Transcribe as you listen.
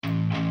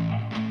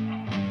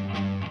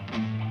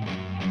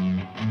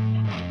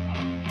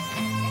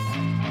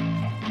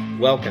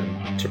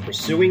Welcome to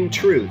Pursuing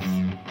Truth.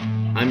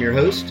 I'm your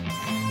host,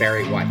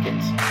 Barry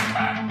Watkins.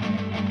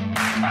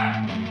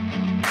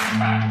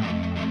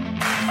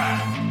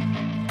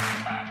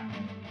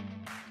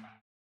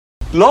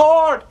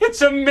 Lord,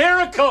 it's a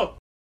miracle!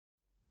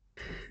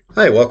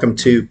 Hi, welcome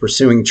to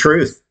Pursuing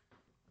Truth.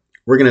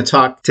 We're going to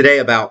talk today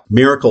about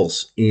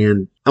miracles.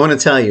 And I want to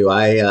tell you,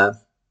 I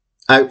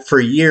for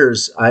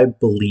years, I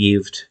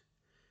believed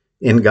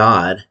in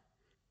God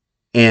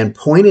and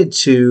pointed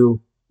to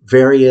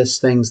various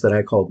things that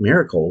I called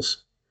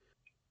miracles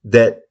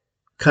that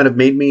kind of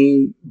made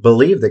me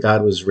believe that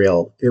God was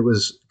real. It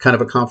was kind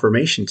of a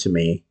confirmation to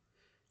me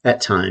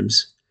at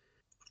times.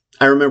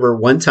 I remember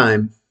one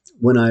time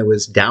when I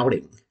was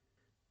doubting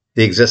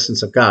the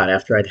existence of God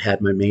after I'd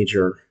had my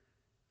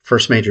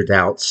first major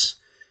doubts,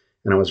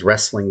 and I was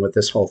wrestling with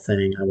this whole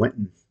thing. I went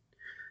and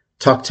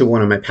talked to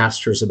one of my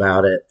pastors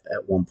about it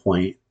at one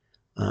point.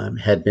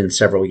 Had been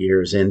several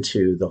years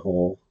into the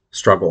whole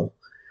struggle,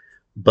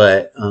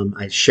 but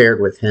I shared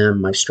with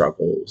him my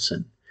struggles.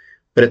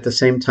 But at the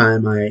same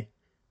time, I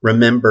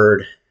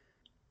remembered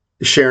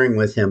sharing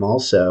with him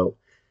also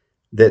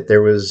that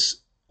there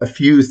was a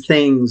few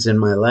things in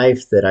my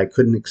life that I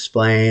couldn't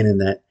explain and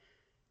that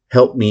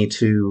helped me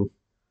to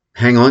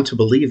hang on to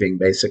believing,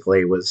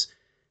 basically, was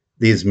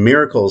these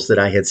miracles that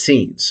I had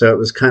seen. So it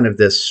was kind of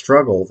this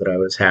struggle that I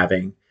was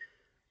having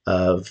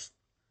of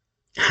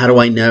how do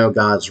I know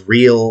God's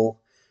real?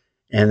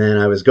 And then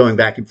I was going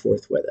back and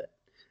forth with it.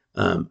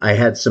 I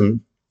had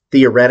some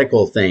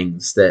theoretical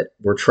things that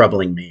were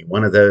troubling me.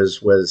 One of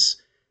those was,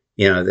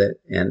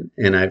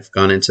 and I've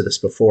gone into this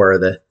before,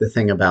 the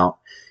thing about,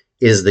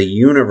 is the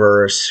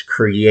universe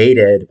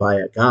created by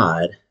a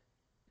God?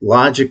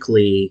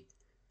 Logically,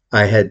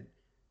 I had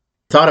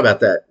thought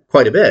about that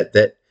quite a bit,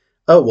 that,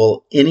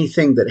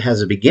 anything that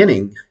has a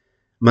beginning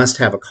must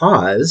have a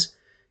cause,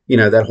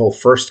 that whole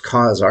first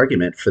cause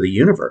argument for the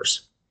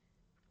universe.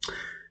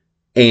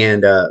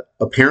 And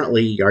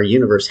apparently our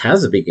universe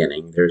has a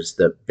beginning. There's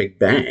the Big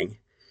Bang.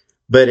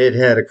 But it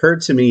had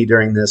occurred to me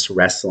during this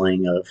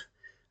wrestling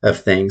of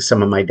things,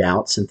 some of my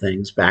doubts and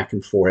things, back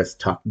and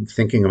forth,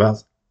 thinking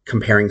about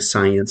comparing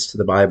science to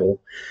the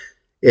Bible.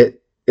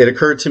 It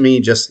occurred to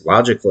me just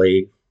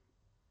logically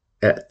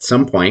at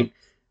some point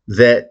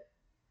that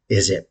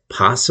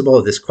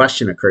this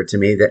question occurred to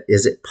me, that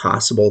is it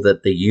possible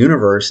that the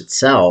universe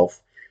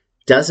itself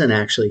doesn't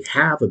actually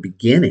have a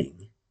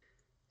beginning,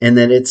 and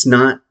that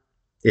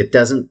it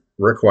doesn't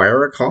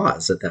require a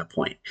cause at that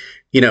point?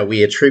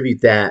 We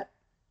attribute that,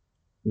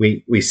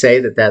 we say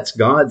that that's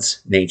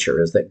God's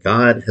nature, is that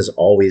God has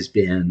always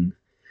been,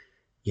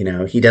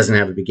 he doesn't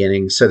have a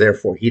beginning, so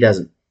therefore he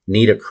doesn't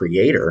need a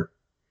creator.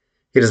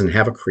 He doesn't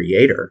have a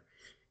creator.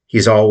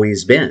 He's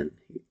always been,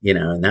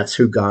 and that's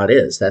who God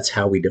is. That's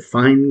how we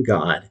define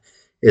God,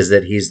 is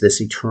that he's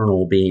this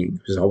eternal being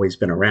who's always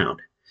been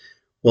around.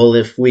 Well,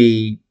 if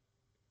we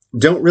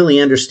don't really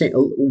understand,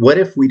 what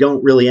if we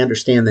don't really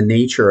understand the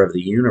nature of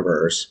the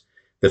universe,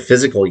 the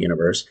physical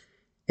universe,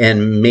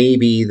 and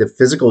maybe the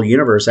physical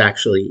universe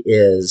actually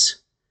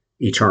is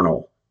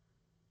eternal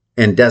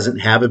and doesn't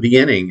have a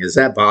beginning? Is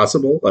that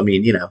possible?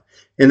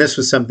 And this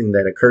was something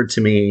that occurred to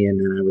me, and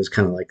then I was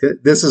kind of like,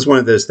 this is one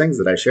of those things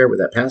that I shared with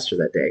that pastor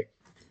that day.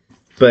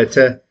 But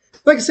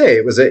like I say,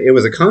 it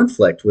was a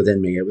conflict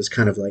within me. It was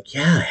kind of like,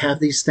 I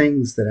have these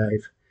things that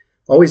I've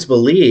always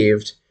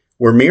believed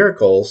were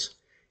miracles,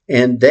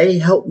 and they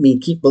help me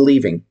keep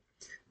believing.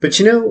 But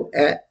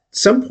at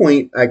some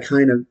point, I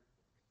kind of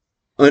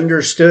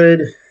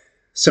understood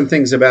some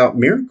things about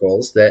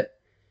miracles that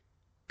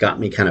got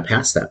me kind of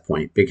past that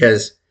point,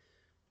 because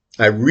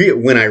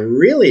when I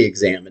really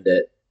examined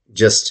it,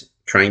 just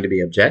trying to be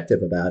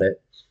objective about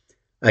it,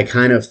 I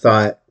kind of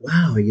thought,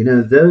 wow,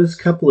 those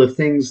couple of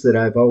things that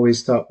I've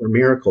always thought were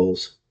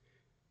miracles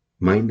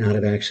might not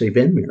have actually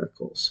been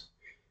miracles.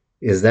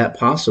 Is that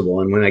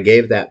possible? And when I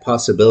gave that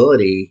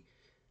possibility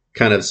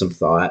kind of some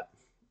thought,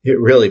 it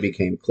really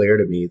became clear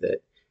to me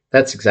that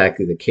that's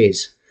exactly the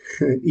case.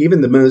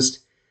 Even the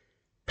most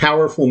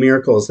powerful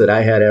miracles that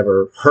I had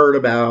ever heard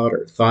about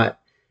or thought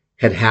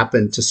had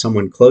happened to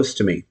someone close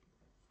to me,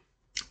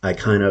 I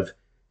kind of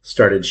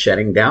started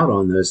shedding doubt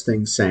on those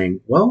things,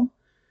 saying, well,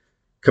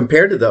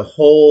 compared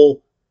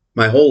to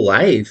my whole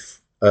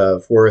life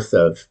worth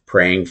of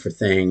praying for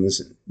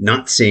things and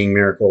not seeing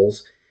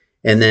miracles,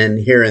 and then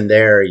here and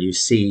there you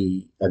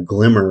see a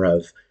glimmer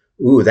of,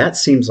 ooh, that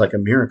seems like a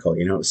miracle.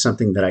 It was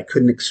something that I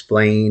couldn't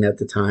explain at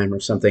the time or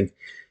something.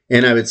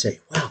 And I would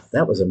say, wow,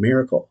 that was a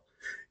miracle.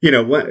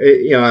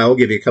 I'll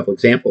give you a couple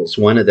examples.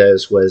 One of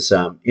those was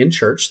in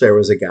church, there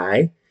was a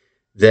guy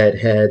that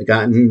had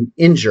gotten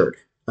injured.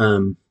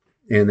 And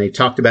they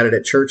talked about it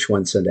at church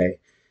one Sunday,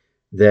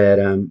 that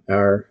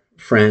our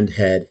friend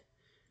had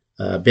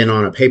been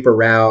on a paper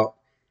route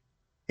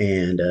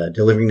and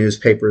delivering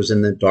newspapers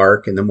in the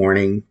dark in the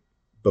morning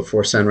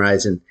before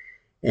sunrise. And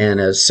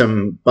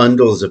some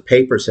bundles of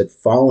papers had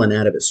fallen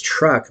out of his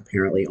truck,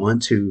 apparently,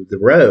 onto the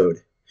road.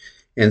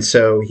 And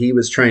so he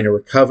was trying to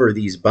recover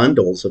these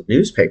bundles of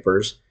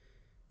newspapers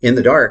in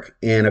the dark,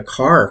 and a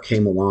car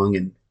came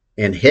along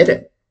and hit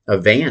him. a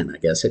van, I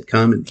guess, had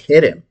come and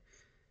hit him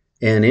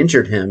and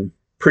injured him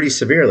pretty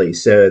severely.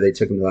 So they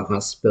took him to the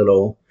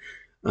hospital,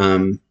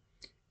 and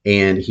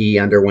he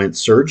underwent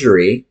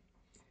surgery.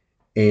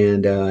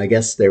 And I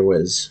guess there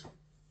was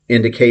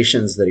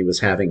indications that he was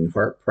having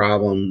heart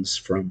problems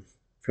from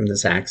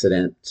this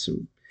accident.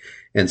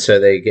 And so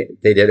they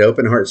did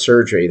open heart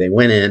surgery. They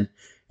went in,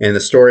 and the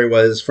story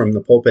was from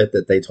the pulpit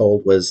that they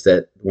told was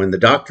that when the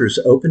doctors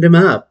opened him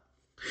up,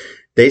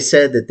 they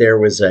said that there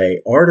was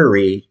a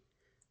artery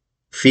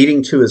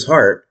feeding to his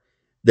heart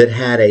that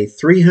had a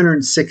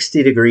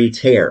 360-degree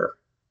tear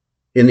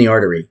in the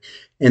artery,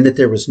 and that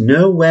there was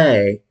no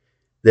way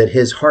that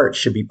his heart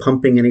should be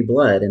pumping any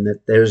blood, and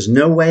that there's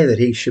no way that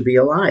he should be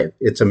alive.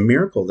 It's a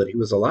miracle that he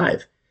was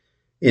alive,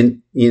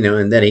 and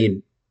that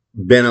he'd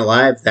been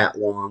alive that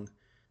long,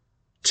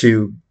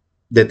 to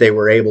that they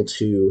were able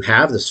to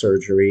have the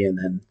surgery and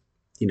then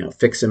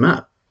fix him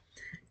up.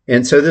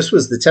 And so this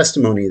was the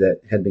testimony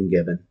that had been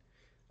given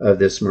of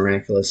this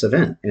miraculous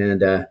event.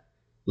 And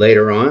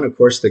later on, of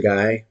course, the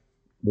guy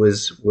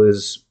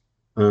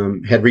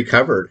had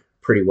recovered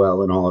pretty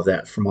well and all of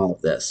that from all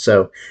of this.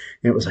 So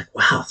it was like,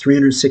 wow,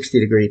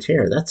 360-degree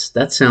tear.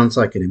 That sounds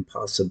like an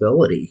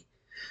impossibility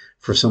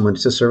for someone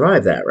to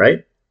survive that,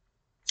 right?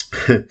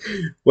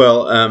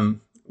 Well,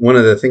 one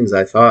of the things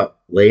I thought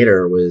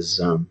later was,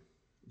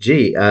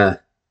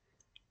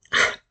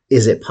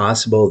 is it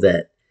possible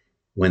that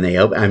when they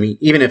open, I mean,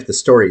 even if the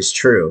story's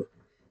true,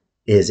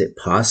 is it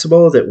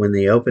possible that when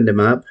they opened him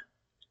up,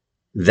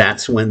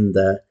 that's when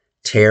the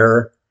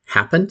tear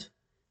happened,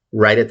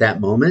 right at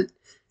that moment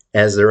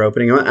as they're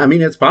opening him up? I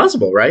mean, it's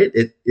possible, right?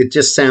 It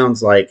just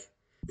sounds like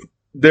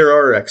there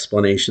are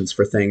explanations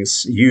for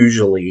things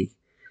usually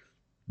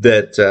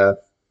that,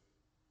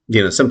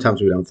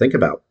 sometimes we don't think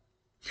about.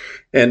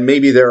 And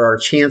maybe there are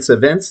chance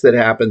events that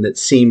happen that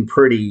seem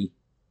pretty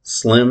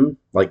slim,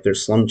 like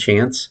there's slim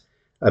chance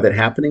of it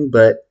happening,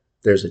 but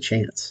there's a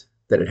chance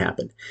that it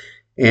happened.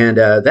 And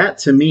that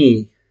to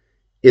me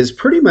is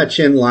pretty much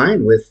in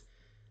line with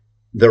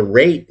the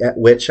rate at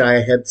which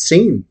I have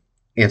seen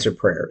answered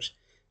prayers,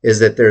 is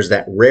that there's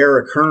that rare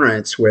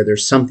occurrence where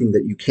there's something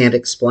that you can't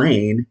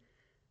explain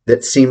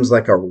that seems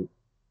like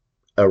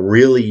a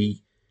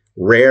really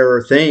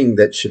rare thing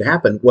that should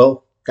happen.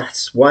 Well,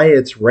 that's why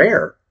it's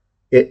rare.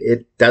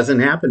 It doesn't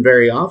happen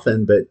very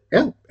often, but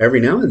every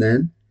now and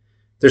then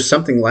there's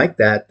something like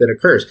that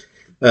occurs.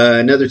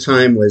 Another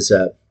time was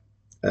a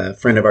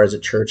friend of ours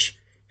at church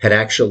had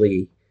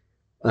actually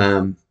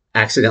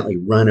accidentally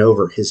run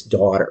over his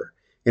daughter.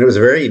 And it was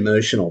a very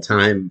emotional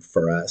time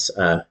for us.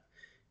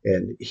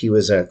 And he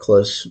was a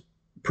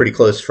pretty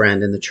close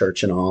friend in the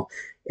church and all.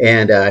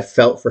 And I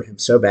felt for him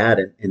so bad.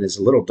 And his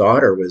little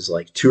daughter was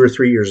like 2 or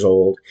 3 years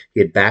old.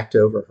 He had backed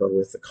over her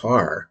with the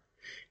car.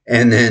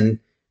 And then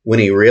when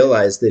he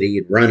realized that he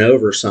had run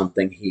over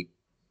something, he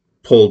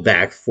pulled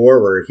back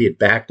forward. He had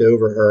backed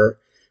over her.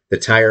 The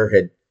tire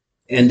had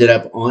ended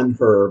up on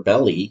her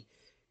belly,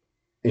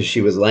 and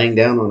she was laying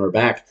down on her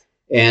back.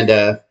 And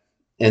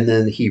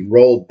then he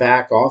rolled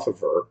back off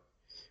of her.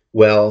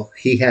 Well,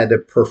 he had to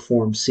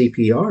perform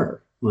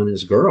CPR on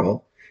his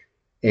girl,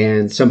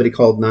 and somebody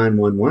called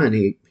 911.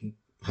 He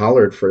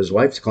hollered for his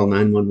wife to call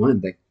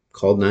 911. They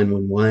called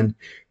 911.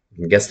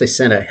 I guess they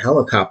sent a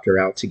helicopter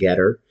out to get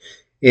her.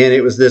 And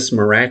it was this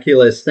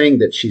miraculous thing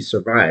that she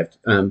survived.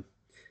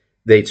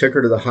 They took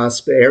her to the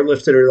hospital,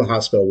 airlifted her to the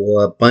hospital.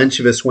 Well, a bunch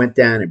of us went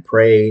down and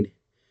prayed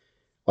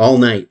all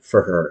night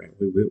for her.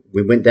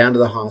 We went down to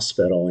the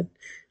hospital,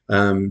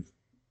 and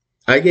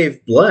I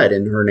gave blood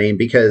in her name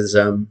because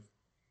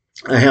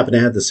I happen to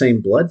have the same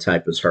blood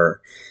type as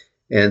her.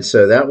 And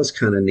so that was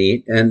kind of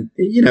neat. And,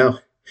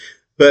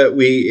 but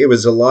it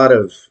was a lot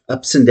of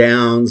ups and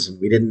downs, and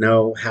we didn't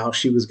know how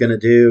she was going to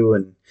do.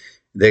 And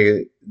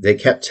they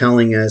kept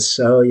telling us,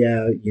 oh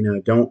yeah,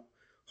 don't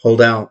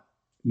hold out,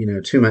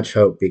 too much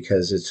hope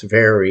because it's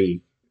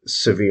very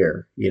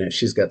severe.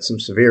 She's got some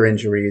severe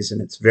injuries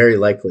and it's very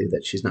likely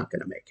that she's not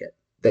going to make it.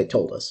 They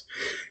told us.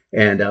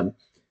 And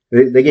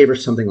they gave her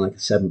something like a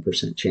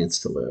 7% chance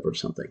to live or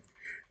something.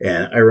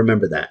 And I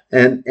remember that.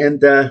 And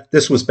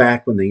this was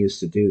back when they used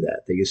to do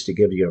that. They used to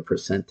give you a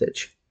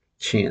percentage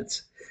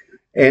chance.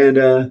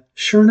 And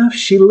sure enough,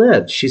 she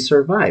lived. She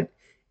survived.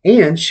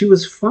 And she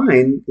was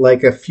fine.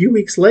 Like a few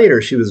weeks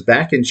later, she was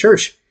back in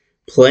church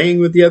playing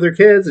with the other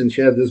kids, and she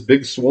had this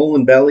big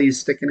swollen belly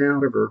sticking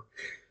out of her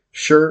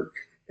shirt.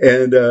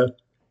 And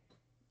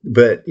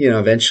but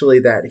eventually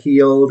that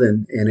healed,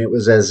 and it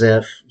was as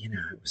if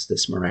it was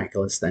this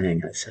miraculous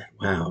thing. I said,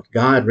 wow,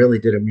 God really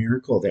did a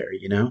miracle there.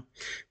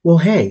 Well,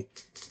 hey,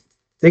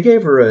 they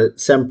gave her a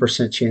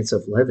 7% chance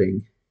of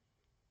living.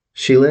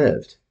 She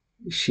lived.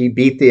 She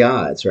beat the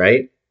odds,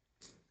 right?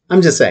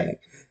 I'm just saying.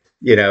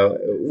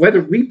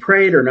 Whether we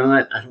prayed or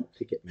not, I don't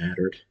think it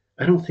mattered.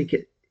 I don't think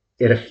it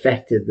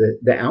affected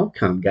the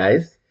outcome,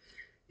 guys.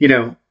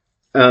 And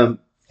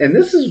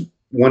this is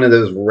one of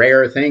those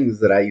rare things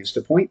that I used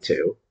to point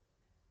to.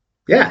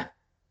 Yeah.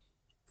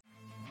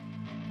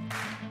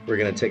 We're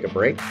going to take a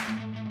break,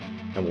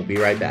 and we'll be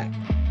right back.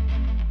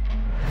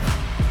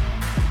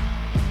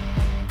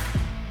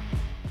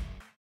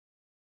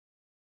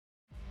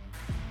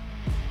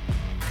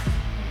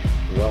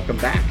 welcome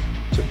back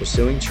to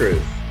Pursuing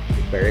Truth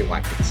with Barry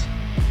Watkins.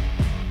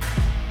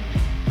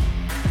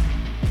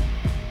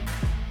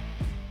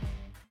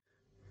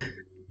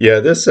 Yeah,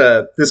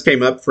 this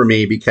came up for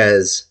me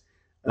because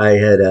I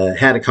had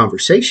had a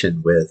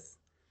conversation with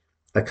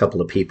a couple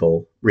of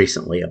people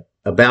recently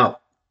about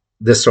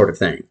this sort of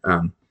thing.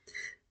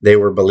 They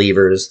were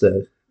believers.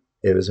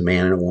 It was a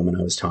man and a woman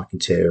I was talking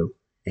to,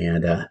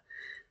 and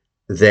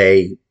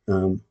they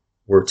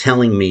were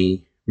telling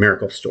me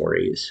miracle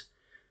stories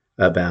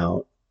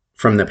about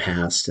from the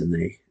past,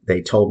 and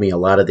they told me a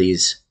lot of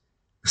these,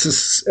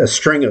 a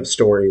string of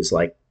stories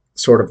like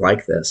sort of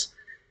like this,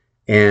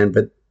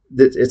 but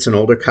it's an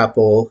older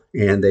couple,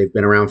 and they've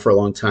been around for a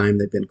long time.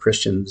 They've been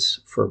Christians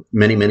for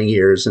many, many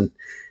years, and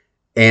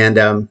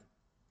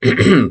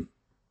the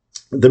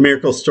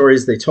miracle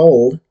stories they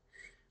told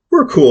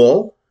were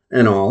cool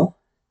and all.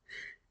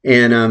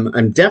 And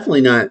I'm definitely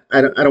not.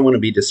 I don't want to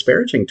be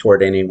disparaging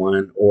toward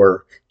anyone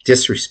or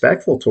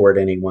disrespectful toward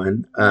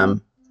anyone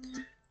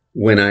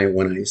when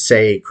I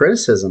say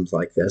criticisms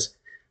like this.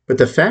 But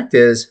the fact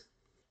is,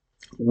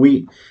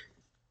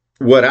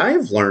 what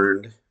I've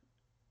learned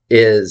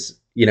is,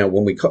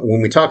 when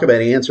we talk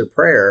about answered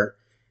prayer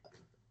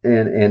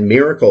and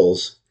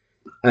miracles,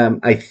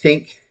 I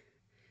think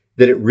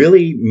that it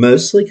really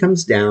mostly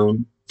comes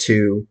down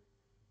to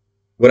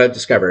what I've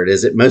discovered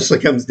is it mostly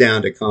comes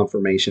down to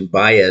confirmation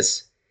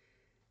bias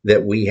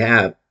that we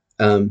have.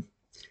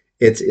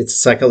 It's a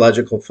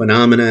psychological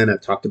phenomenon.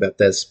 I've talked about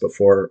this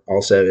before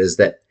also, is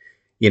that,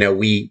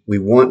 we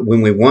want,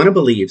 when we want to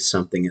believe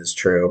something is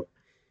true,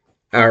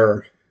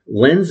 our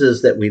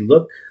lenses that we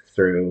look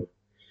through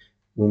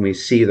when we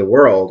see the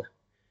world,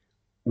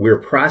 we're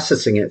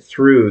processing it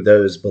through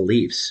those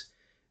beliefs.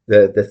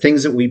 The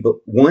things that we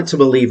want to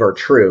believe are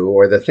true,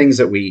 or the things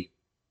that we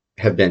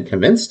have been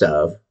convinced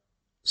of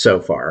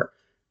so far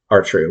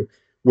are true.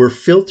 We're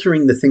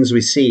filtering the things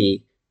we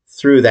see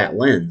through that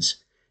lens.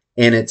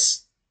 And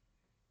it's,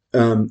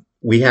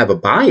 we have a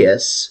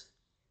bias,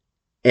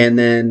 and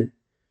then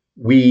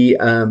we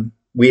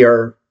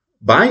are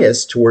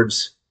biased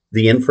towards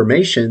the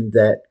information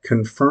that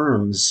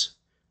confirms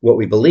what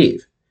we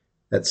believe.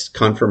 That's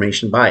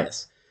confirmation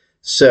bias.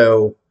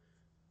 So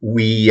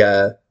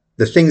the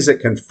things that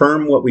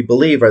confirm what we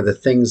believe are the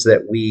things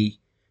that we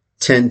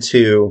tend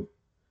to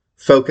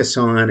focus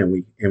on, and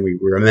we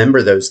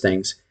remember those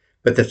things.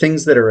 But the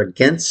things that are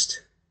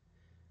against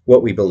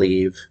what we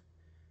believe,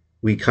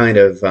 we kind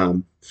of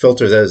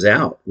filter those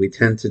out. We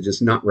tend to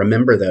just not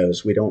remember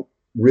those. We don't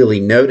really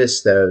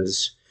notice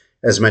those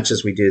as much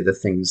as we do the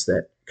things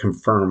that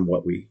confirm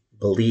what we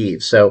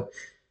believe. So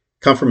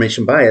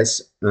confirmation bias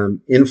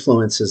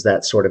influences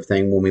that sort of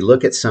thing. When we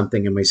look at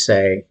something and we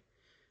say,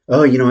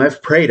 oh,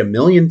 I've prayed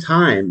 1,000,000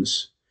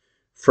 times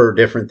for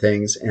different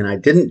things, and I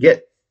didn't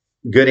get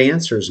good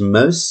answers.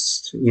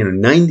 Most,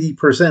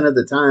 90% of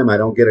the time, I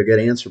don't get a good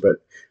answer, but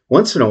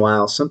once in a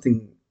while,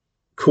 something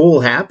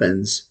cool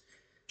happens,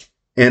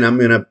 and I'm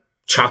going to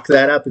chalk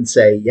that up and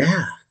say,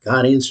 yeah,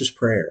 God answers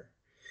prayer.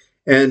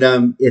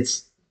 And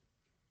it's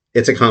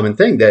a common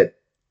thing that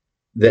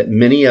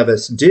many of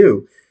us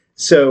do.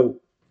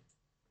 So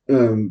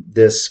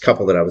this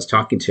couple that I was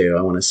talking to,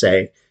 I want to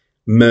say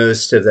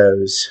most of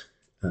those,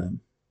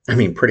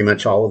 pretty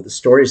much all of the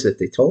stories that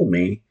they told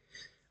me,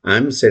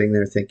 I'm sitting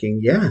there thinking,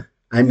 yeah,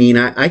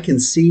 I can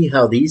see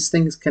how these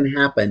things can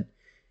happen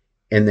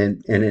and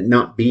it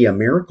not be a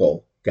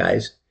miracle,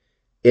 guys.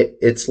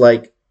 It's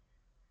like,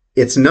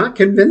 it's not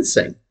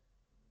convincing.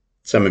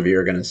 Some of you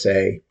are going to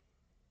say,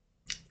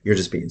 you're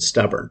just being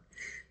stubborn.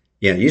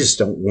 You just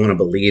don't want to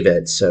believe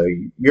it. So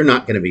you're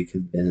not going to be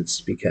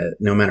convinced, because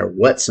no matter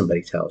what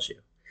somebody tells you.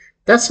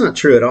 That's not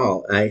true at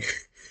all.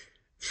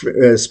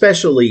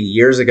 Especially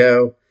years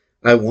ago,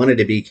 I wanted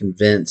to be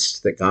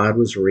convinced that God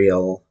was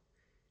real.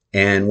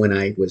 And when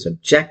I was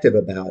objective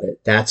about it,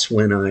 that's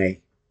when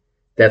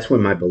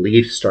my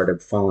beliefs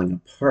started falling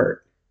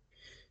apart.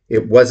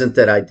 It wasn't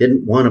that I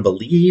didn't want to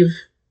believe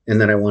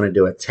and that I wanted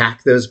to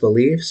attack those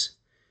beliefs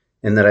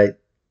and that I,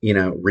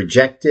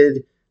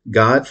 rejected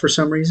God for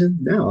some reason.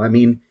 No,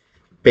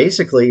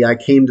 basically I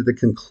came to the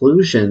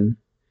conclusion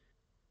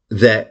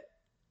that,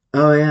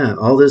 oh yeah,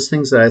 all those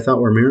things that I thought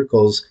were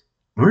miracles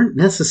aren't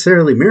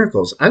necessarily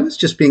miracles. I was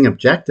just being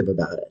objective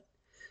about it.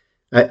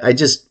 I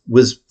just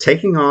was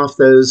taking off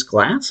those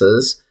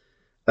glasses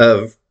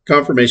of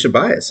confirmation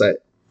bias.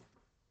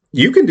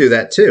 You can do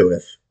that too.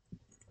 If,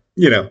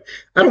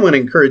 I don't want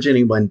to encourage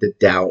anyone to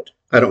doubt.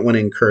 I don't want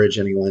to encourage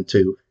anyone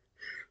to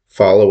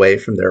fall away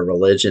from their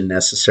religion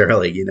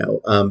necessarily.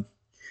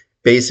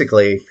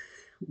 Basically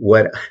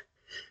what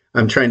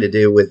I'm trying to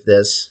do with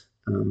this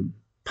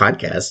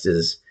podcast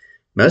is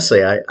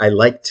mostly I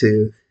like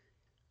to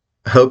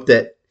hope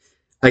that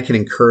I can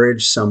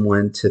encourage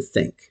someone to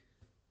think.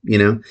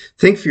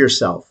 Think for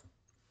yourself.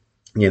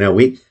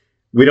 We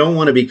don't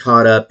want to be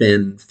caught up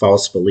in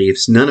false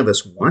beliefs. None of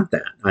us want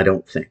that, I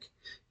don't think.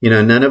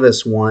 None of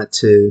us want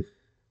to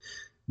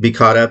be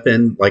caught up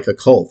in like a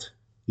cult,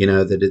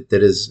 that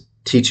is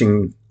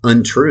teaching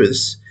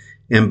untruths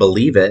and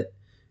believe it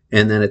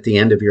And then at the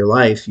end of your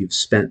life, you've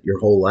spent your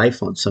whole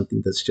life on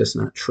something that's just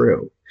not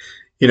true.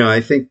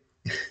 I think,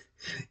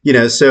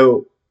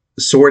 so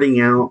sorting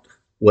out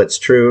what's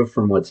true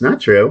from what's not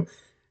true,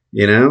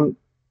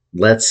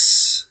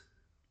 let's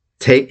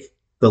take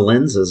the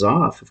lenses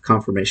off of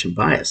confirmation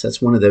bias.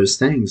 That's one of those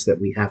things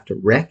that we have to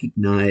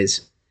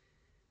recognize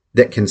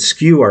that can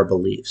skew our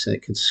beliefs, and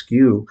it can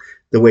skew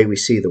the way we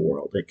see the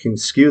world. It can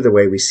skew the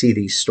way we see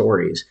these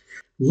stories.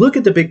 Look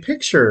at the big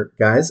picture,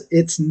 guys.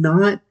 It's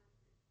not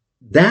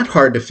that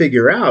hard to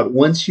figure out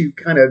once you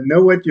kind of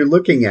know what you're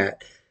looking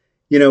at.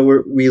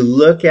 We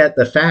look at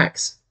the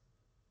facts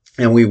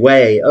and we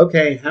weigh,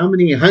 okay, how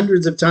many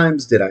hundreds of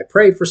times did I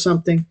pray for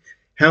something?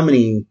 How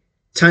many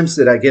times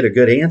did I get a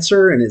good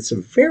answer? And it's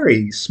a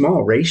very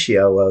small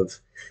ratio of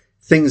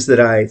things that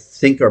I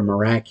think are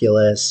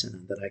miraculous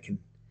and that I can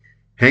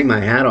hang my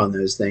hat on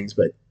those things.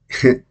 But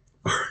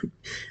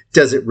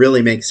does it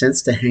really make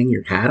sense to hang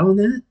your hat on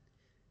that?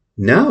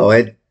 No.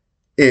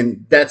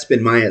 And that's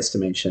been my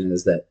estimation,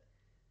 is that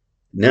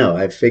no,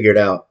 I've figured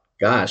out,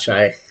 gosh,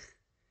 I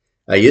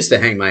used to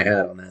hang my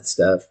hat on that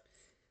stuff,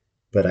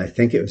 but I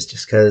think it was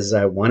just because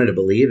I wanted to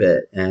believe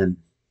it, and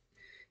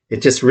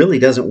it just really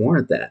doesn't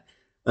warrant that.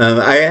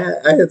 I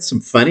had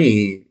some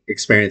funny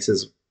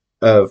experiences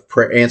of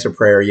answer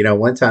prayer.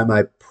 One time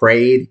I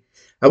prayed.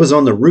 I was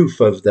on the roof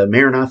of the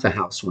Maranatha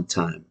house one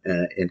time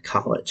in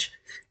college,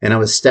 and I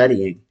was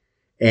studying,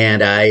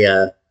 and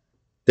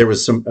there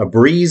was a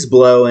breeze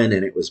blowing,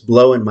 and it was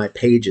blowing my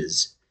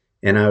pages,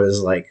 and I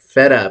was like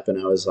fed up, and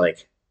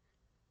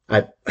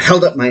I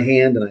held up my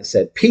hand and I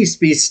said, "Peace,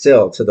 be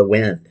still," to the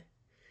wind.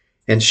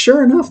 And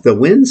sure enough, the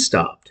wind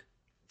stopped.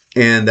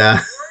 And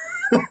I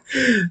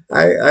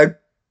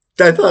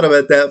thought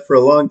about that for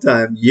a long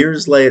time.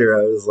 Years later,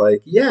 I was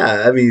like,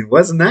 yeah,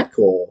 wasn't that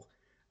cool?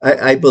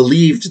 I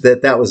believed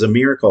that was a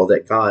miracle,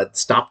 that God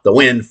stopped the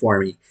wind for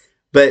me.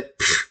 But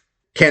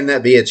can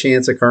that be a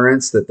chance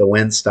occurrence, that the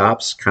wind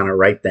stops kind of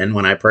right then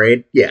when I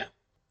prayed? Yeah,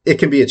 it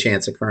can be a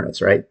chance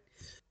occurrence, right?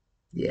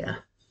 Yeah.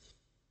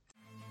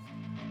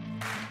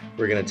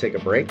 We're going to take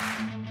a break,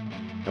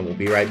 and we'll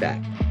be right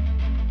back.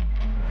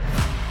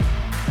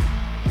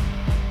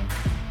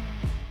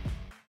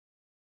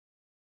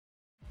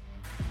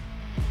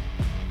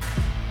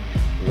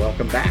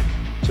 Welcome back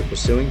to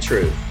Pursuing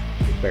Truth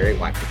with Barry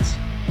Watkins.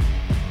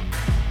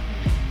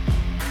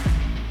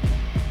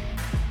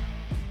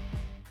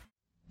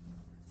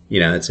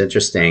 It's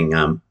interesting.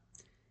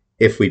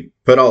 If we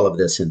put all of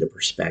this into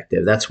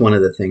perspective, that's one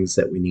of the things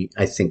that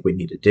I think we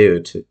need to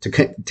do to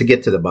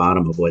get to the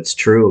bottom of what's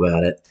true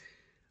about it.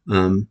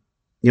 Put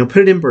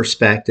it in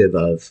perspective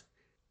of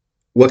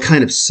what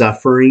kind of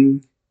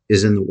suffering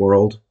is in the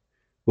world,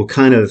 what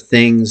kind of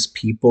things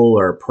people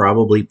are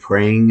probably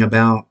praying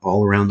about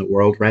all around the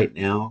world right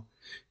now.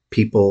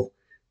 People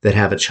that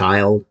have a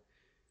child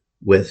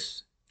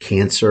with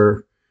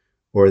cancer,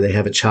 or they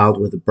have a child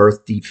with a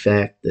birth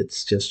defect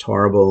that's just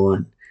horrible,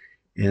 and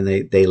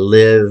they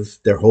live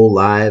their whole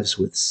lives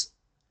with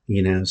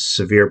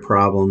severe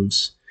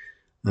problems.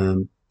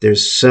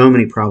 There's so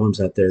many problems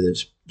out there.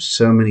 There's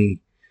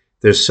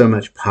so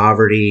much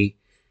poverty,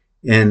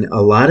 and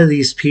a lot of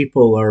these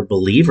people are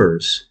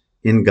believers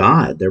in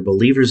God. They're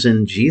believers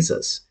in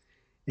Jesus,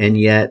 and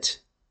yet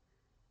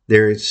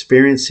they're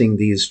experiencing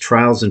these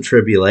trials and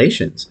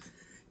tribulations.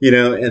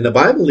 And the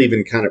Bible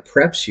even kind of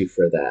preps you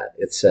for that.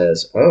 It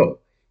says, oh,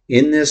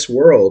 in this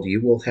world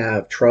you will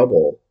have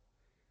trouble,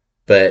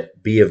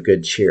 but be of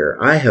good cheer.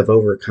 I have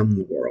overcome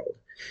the world.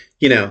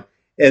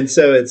 And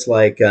so it's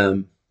like,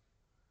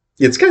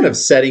 it's kind of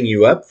setting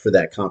you up for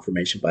that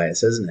confirmation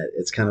bias, isn't it?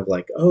 It's kind of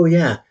like, oh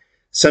yeah,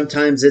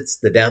 sometimes it's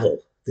the devil.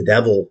 The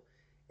devil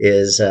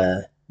is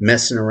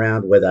messing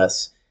around with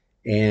us.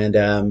 And,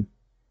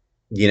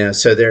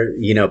 so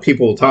there,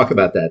 people will talk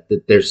about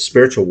that there's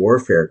spiritual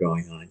warfare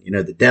going on.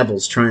 The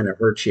devil's trying to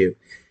hurt you,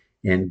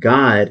 and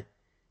God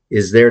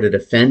is there to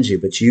defend you,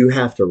 but you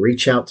have to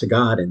reach out to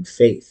God in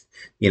faith.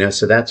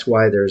 So that's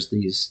why there's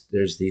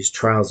these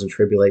trials and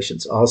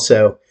tribulations.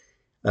 Also,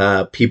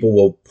 people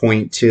will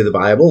point to the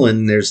Bible,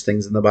 and there's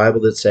things in the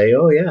Bible that say,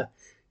 oh yeah,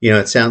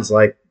 it sounds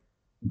like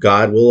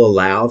God will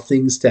allow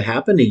things to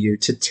happen to you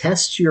to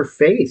test your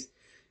faith.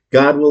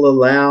 God will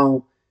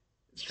allow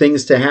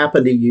things to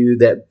happen to you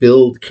that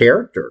build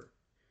character.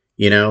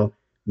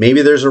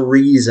 Maybe there's a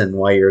reason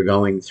why you're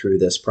going through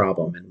this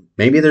problem, and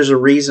maybe there's a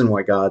reason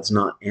why God's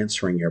not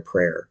answering your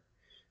prayer.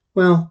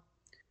 Well,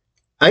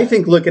 I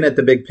think looking at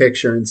the big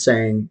picture and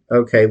saying,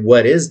 okay,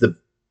 what is the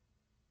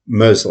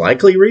most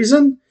likely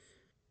reason?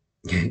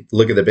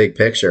 Look at the big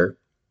picture.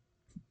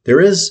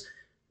 There is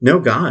no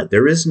God.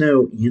 There is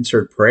no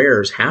answered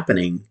prayers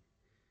happening.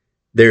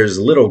 There's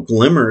little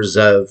glimmers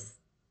of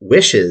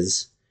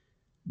wishes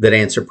that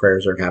answer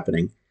prayers are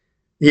happening,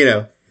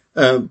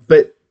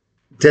 but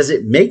does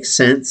it make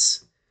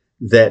sense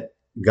that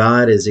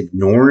God is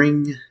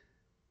ignoring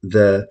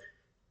the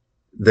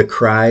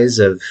cries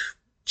of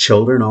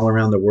children all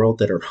around the world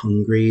that are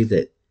hungry,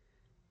 that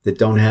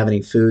don't have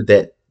any food,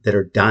 that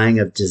are dying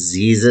of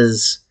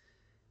diseases?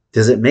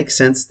 Does it make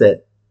sense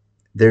that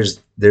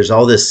there's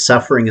all this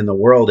suffering in the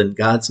world, and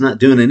God's not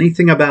doing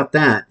anything about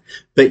that.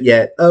 But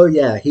yet, oh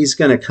yeah, he's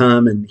going to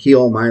come and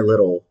heal my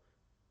little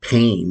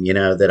pain,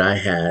 that I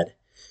had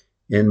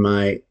in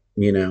my,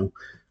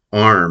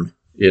 arm,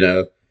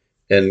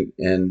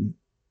 and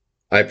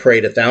I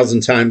prayed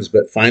 1,000 times,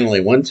 but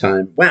finally one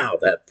time, wow,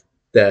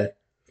 that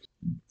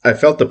I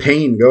felt the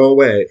pain go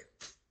away.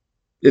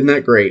 Isn't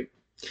that great?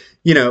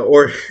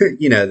 Or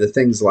the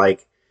things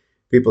like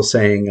people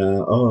saying,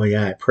 "Oh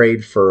yeah, I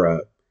prayed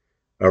for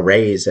a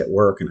raise at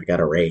work and I got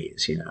a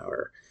raise,"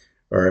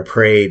 or I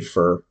prayed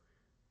for,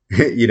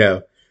 you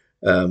know,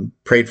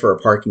 prayed for a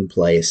parking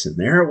place and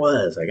there it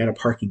was, I got a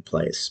parking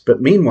place.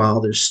 But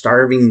meanwhile, there's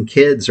starving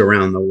kids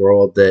around the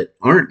world that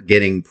aren't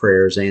getting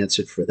prayers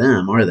answered for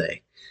them, are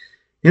they?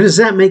 And does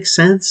that make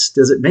sense?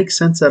 Does it make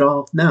sense at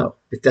all? No,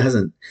 it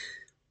doesn't.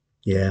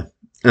 Yeah.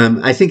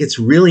 I think it's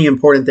really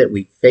important that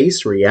we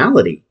face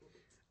reality.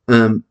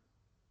 Um,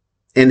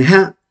 and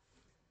a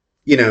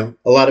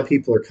lot of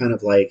people are kind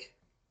of like,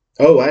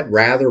 oh, I'd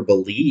rather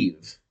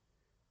believe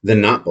than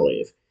not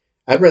believe.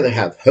 I'd rather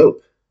have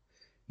hope,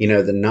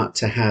 than not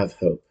to have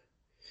hope.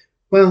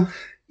 Well,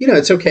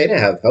 it's okay to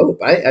have hope.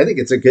 I think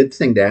it's a good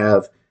thing to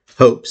have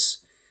hopes.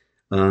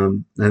 I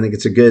think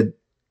it's a good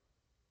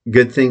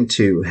thing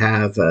to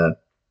have,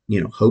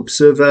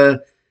 hopes of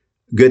a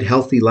good,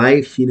 healthy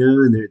life,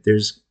 and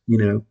there's,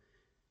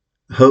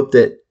 hope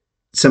that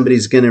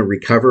somebody's going to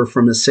recover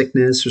from a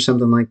sickness or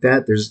something like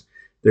that.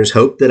 There's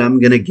hope that I'm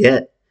going to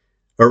get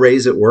a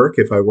raise at work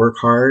if I work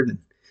hard and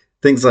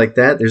things like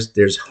that.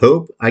 There's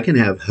hope. I can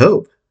have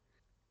hope.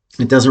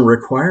 It doesn't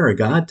require a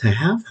God to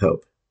have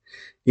hope.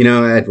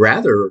 I'd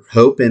rather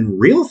hope in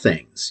real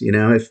things.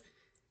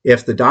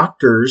 If the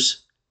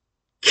doctors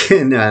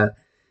can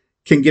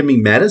give me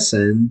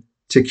medicine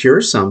to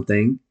cure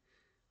something,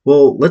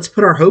 well, let's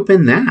put our hope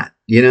in that.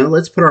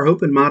 Let's put our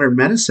hope in modern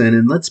medicine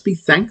and let's be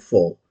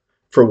thankful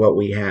for what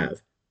we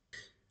have.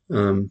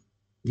 I'm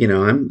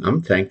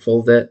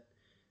thankful that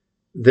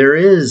there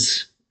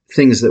is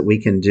things that we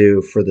can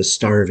do for the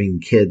starving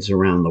kids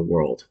around the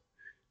world.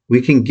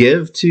 We can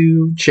give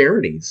to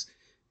charities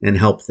and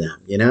help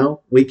them.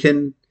 We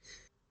can,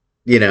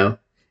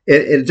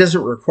 it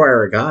doesn't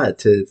require a God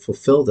to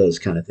fulfill those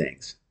kind of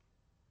things.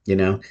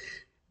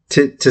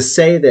 To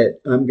say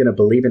that I'm going to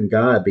believe in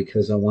God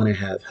because I want to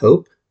have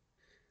hope.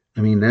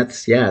 I mean,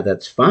 that's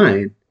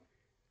fine.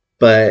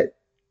 But,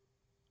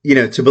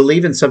 to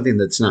believe in something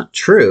that's not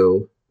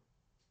true,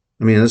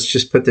 I mean, let's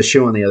just put the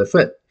shoe on the other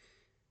foot.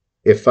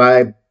 If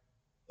I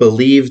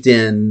believed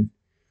in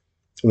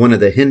one of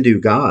the Hindu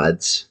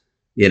gods,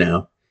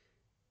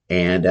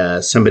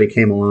 and somebody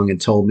came along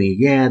and told me,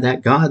 yeah,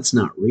 that God's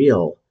not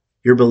real.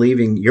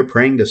 You're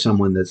praying to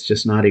someone that's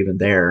just not even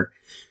there.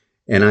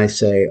 And I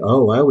say,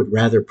 oh, I would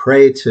rather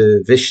pray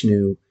to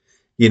Vishnu,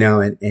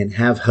 and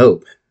have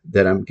hope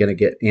that I'm going to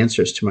get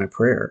answers to my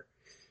prayer,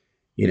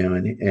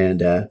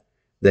 and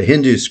the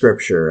Hindu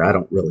scripture, I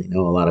don't really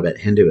know a lot about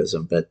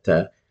Hinduism,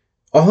 but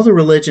all the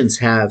religions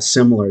have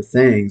similar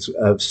things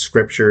of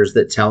scriptures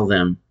that tell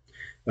them,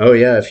 oh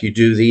yeah, if you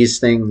do these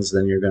things,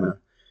 then you're going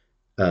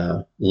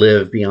to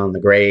live beyond the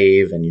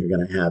grave and you're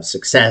going to have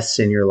success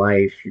in your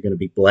life. You're going to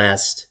be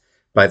blessed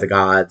by the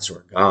gods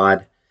or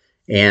God.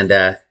 And,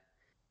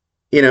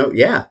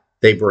 yeah,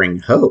 they bring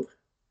hope.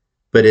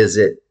 But is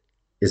it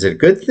a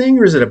good thing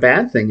or is it a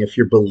bad thing if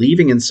you're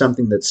believing in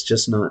something that's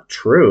just not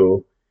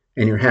true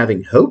and you're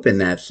having hope in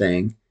that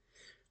thing?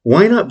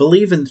 Why not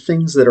believe in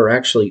things that are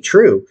actually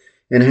true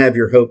and have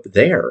your hope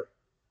there?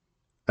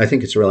 I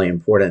think it's really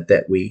important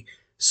that we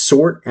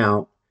sort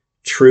out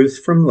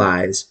truth from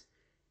lies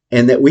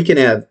and that we can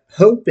have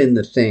hope in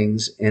the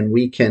things and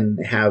we can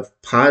have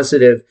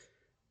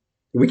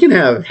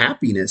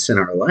happiness in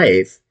our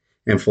life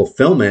and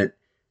fulfillment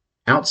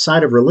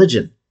outside of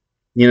religion.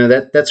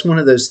 That's one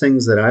of those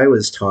things that I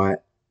was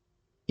taught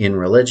in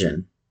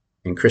religion,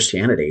 in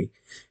Christianity,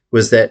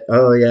 was that,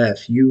 oh yeah,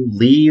 if you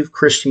leave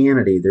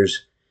Christianity,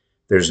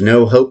 there's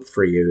no hope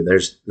for you.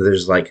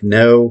 There's like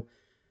no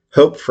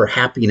hope for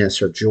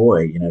happiness or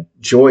joy.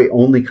 Joy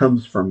only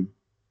comes from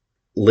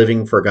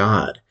living for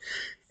God.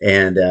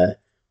 And,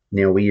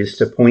 we used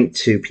to point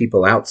to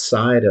people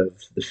outside of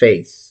the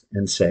faith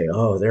and say,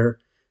 oh, they're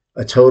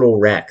a total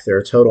wreck. They're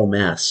a total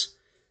mess.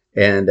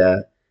 And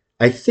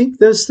I think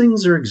those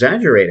things are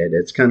exaggerated.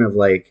 It's kind of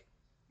like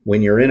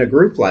when you're in a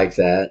group like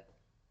that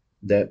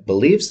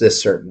believes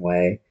this certain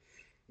way,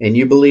 and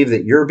you believe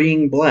that you're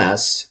being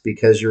blessed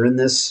because you're in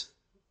this,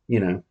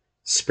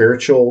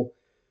 spiritual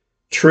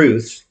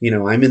truth,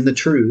 I'm in the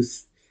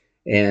truth,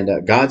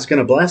 and God's going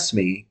to bless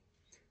me.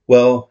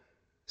 Well,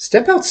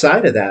 step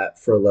outside of that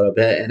for a little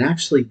bit and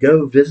actually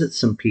go visit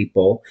some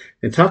people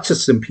and talk to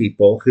some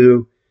people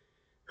who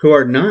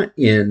are not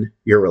in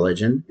your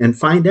religion and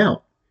find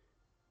out,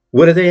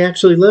 what do they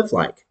actually live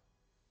like?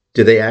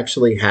 Do they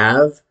actually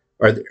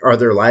are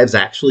their lives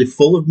actually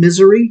full of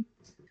misery?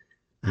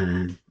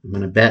 I'm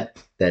going to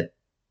bet that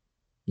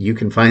you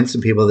can find some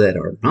people that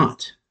are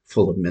not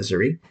full of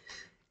misery.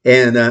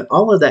 And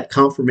all of that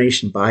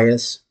confirmation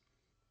bias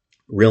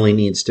really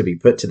needs to be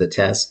put to the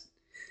test,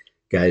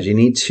 guys. You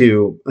need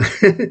to,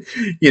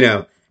 you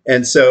know,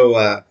 and so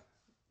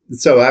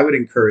I would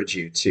encourage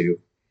you to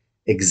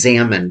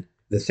examine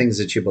the things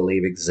that you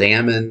believe,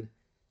 examine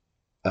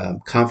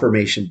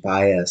confirmation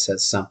bias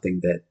as something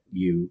that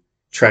you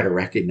try to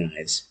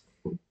recognize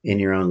in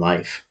your own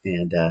life.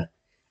 And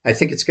I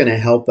think it's going to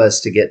help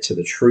us to get to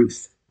the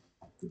truth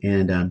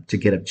and to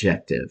get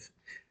objective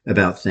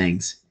about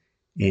things.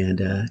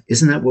 And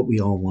isn't that what we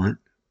all want?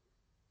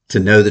 To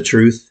know the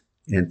truth.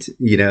 And,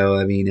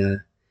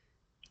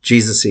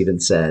 Jesus even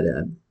said,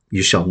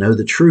 you shall know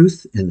the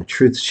truth, and the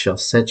truth shall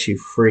set you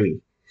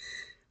free.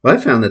 Well, I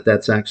found that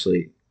that's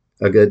actually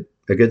a good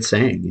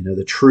saying.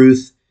 The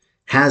truth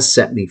has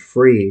set me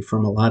free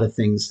from a lot of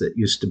things that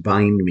used to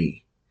bind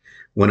me.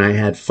 When I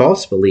had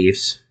false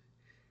beliefs,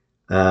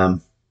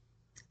 um,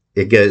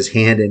 it goes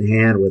hand in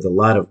hand with a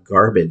lot of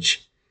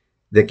garbage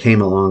that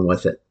came along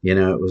with it.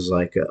 It was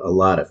like a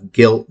lot of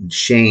guilt and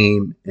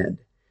shame and,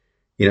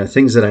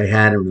 things that I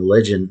had in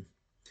religion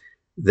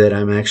that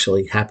I'm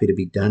actually happy to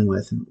be done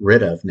with and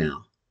rid of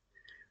now.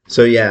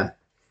 So, yeah.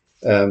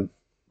 Um,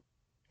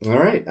 all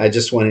right. I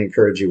just want to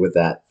encourage you with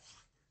that.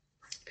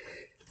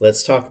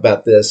 Let's talk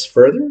about this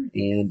further,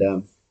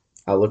 and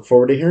I'll look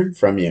forward to hearing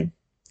from you.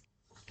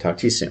 Talk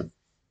to you soon.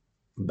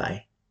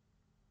 Bye.